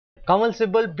Kamal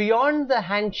Sibal, beyond the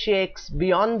handshakes,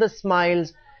 beyond the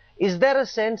smiles, is there a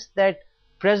sense that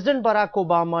President Barack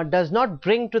Obama does not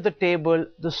bring to the table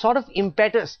the sort of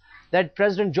impetus that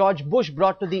President George Bush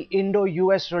brought to the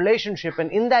Indo-US relationship?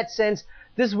 And in that sense,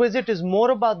 this visit is more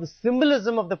about the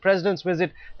symbolism of the president's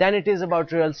visit than it is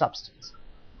about real substance.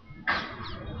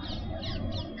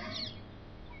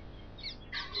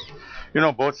 You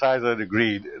know, both sides have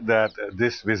agreed that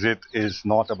this visit is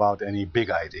not about any big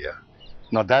idea.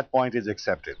 Now, that point is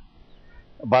accepted.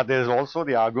 But there is also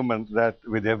the argument that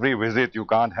with every visit, you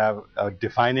can't have a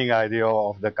defining idea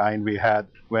of the kind we had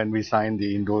when we signed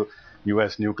the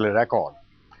Indo-US nuclear accord.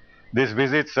 This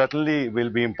visit certainly will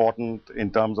be important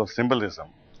in terms of symbolism,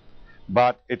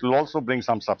 but it will also bring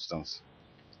some substance.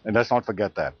 And let's not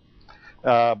forget that.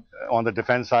 On the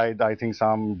defense side, I think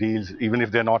some deals, even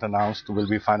if they're not announced, will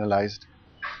be finalized.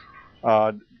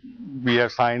 We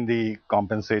have signed the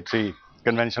compensatory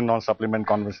Convention on Supplement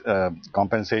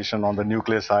Compensation on the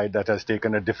nuclear side that has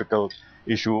taken a difficult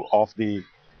issue off the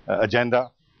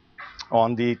agenda.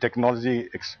 On the technology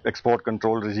export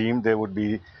control regime, there would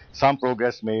be some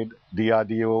progress made.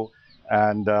 DRDO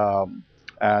and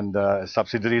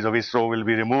subsidiaries of ISRO will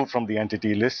be removed from the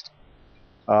entity list.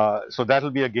 So that will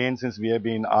be a gain since we have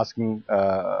been asking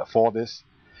for this.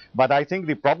 But I think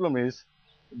the problem is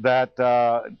that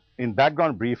in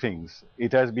background briefings,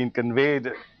 it has been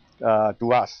conveyed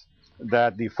to us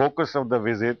that the focus of the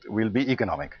visit will be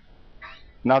economic.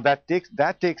 Now that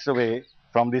takes away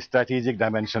from the strategic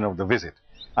dimension of the visit.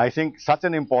 I think such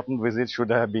an important visit should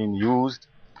have been used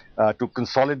to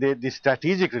consolidate the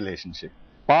strategic relationship,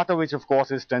 part of which of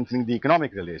course is strengthening the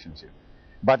economic relationship.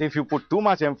 But if you put too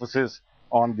much emphasis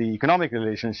on the economic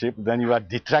relationship, then you are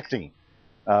detracting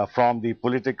from the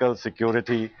political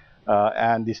security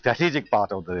and the strategic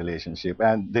part of the relationship.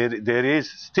 And there is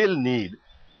still need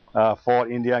for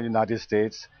India and United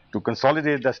States to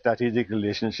consolidate the strategic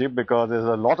relationship, because there's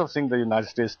a lot of things the United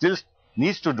States still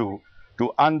needs to do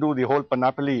to undo the whole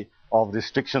panoply of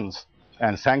restrictions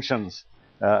and sanctions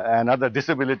and other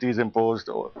disabilities imposed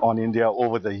on India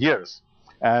over the years.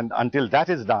 And until that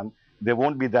is done, there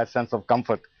won't be that sense of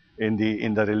comfort in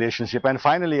the relationship. And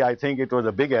finally, I think it was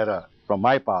a big error from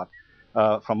my part,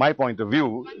 from my point of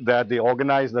view, that they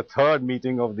organized the third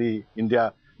meeting of the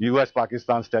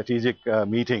India-US-Pakistan strategic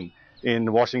meeting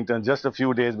in Washington just a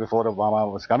few days before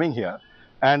Obama was coming here,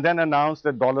 and then announced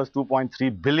that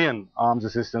 $2.3 billion arms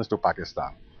assistance to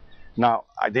Pakistan. Now,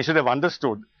 they should have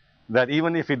understood that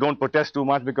even if we don't protest too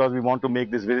much because we want to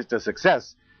make this visit a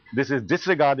success, this is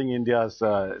disregarding India's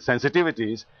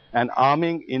sensitivities and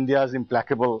arming India's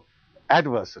implacable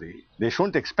adversary. They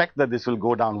shouldn't expect that this will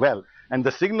go down well. And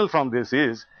the signal from this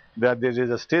is that there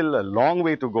is still a long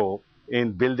way to go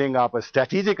in building up a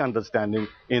strategic understanding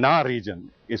in our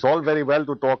region. It's all very well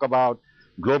to talk about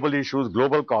global issues,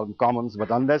 global commons,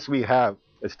 but unless we have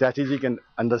a strategic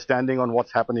understanding on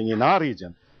what's happening in our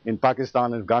region, in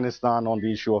Pakistan, Afghanistan, on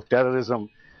the issue of terrorism,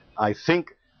 I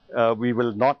think we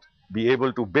will not be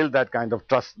able to build that kind of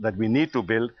trust that we need to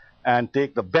build and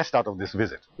take the best out of this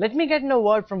visit. Let me get in a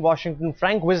word from Washington.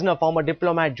 Frank Wisner, former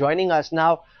diplomat, joining us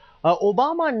now.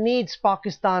 Obama needs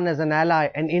Pakistan as an ally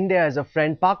and India as a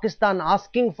friend. Pakistan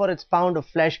asking for its pound of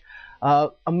flesh.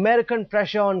 American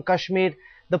pressure on Kashmir.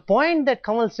 The point that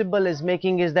Kamal Sibal is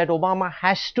making is that Obama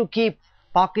has to keep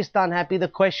Pakistan happy. The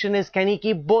question is, can he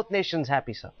keep both nations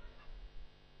happy, sir?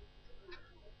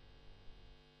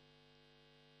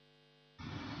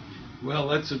 Well,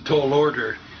 that's a tall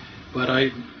order, but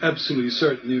I'm absolutely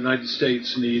certain the United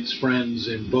States needs friends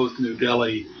in both New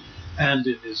Delhi and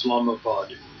in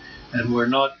Islamabad. And we're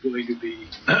not going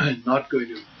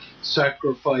to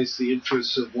sacrifice the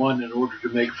interests of one in order to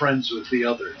make friends with the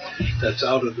other. That's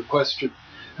out of the question.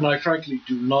 And I frankly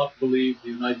do not believe the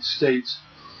United States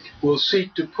will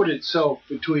seek to put itself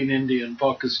between India and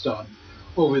Pakistan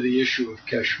over the issue of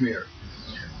Kashmir.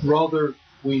 Rather,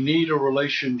 we need a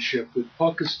relationship with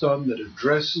Pakistan that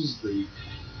addresses the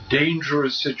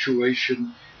dangerous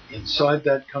situation inside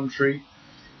that country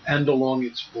and along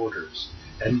its borders.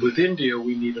 And with India,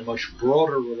 we need a much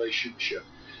broader relationship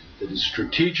that is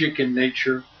strategic in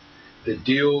nature, that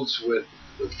deals with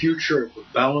the future of the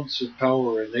balance of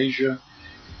power in Asia,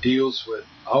 deals with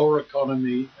our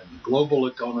economy and the global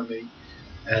economy,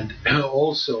 and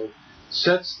also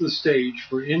sets the stage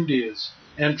for India's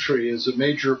entry as a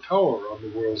major power on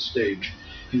the world stage,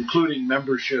 including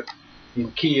membership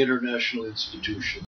in key international institutions.